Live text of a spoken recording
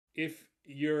if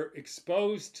you're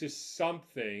exposed to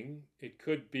something, it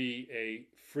could be a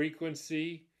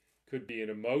frequency, could be an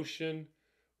emotion,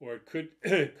 or it could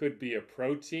could be a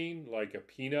protein like a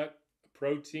peanut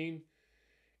protein,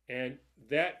 and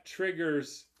that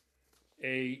triggers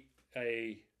a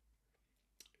a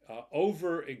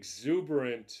over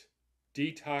exuberant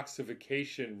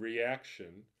detoxification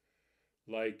reaction.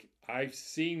 Like, I've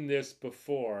seen this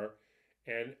before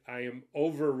and I am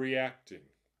overreacting.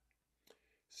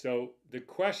 So the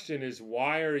question is,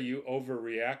 why are you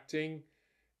overreacting?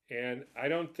 And I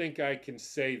don't think I can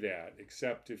say that,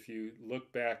 except if you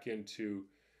look back into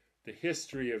the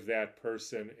history of that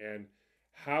person and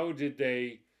how did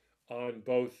they, on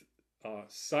both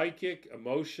psychic,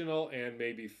 emotional, and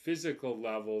maybe physical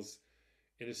levels,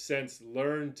 in a sense,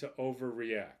 learn to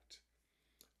overreact.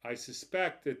 I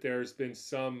suspect that there's been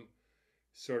some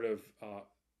sort of,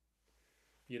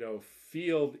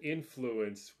 field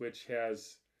influence which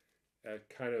has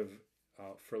kind of,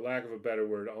 for lack of a better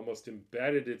word, almost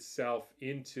embedded itself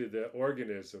into the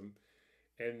organism,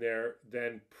 and they're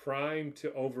then primed to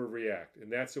overreact.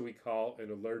 And that's what we call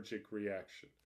an allergic reaction.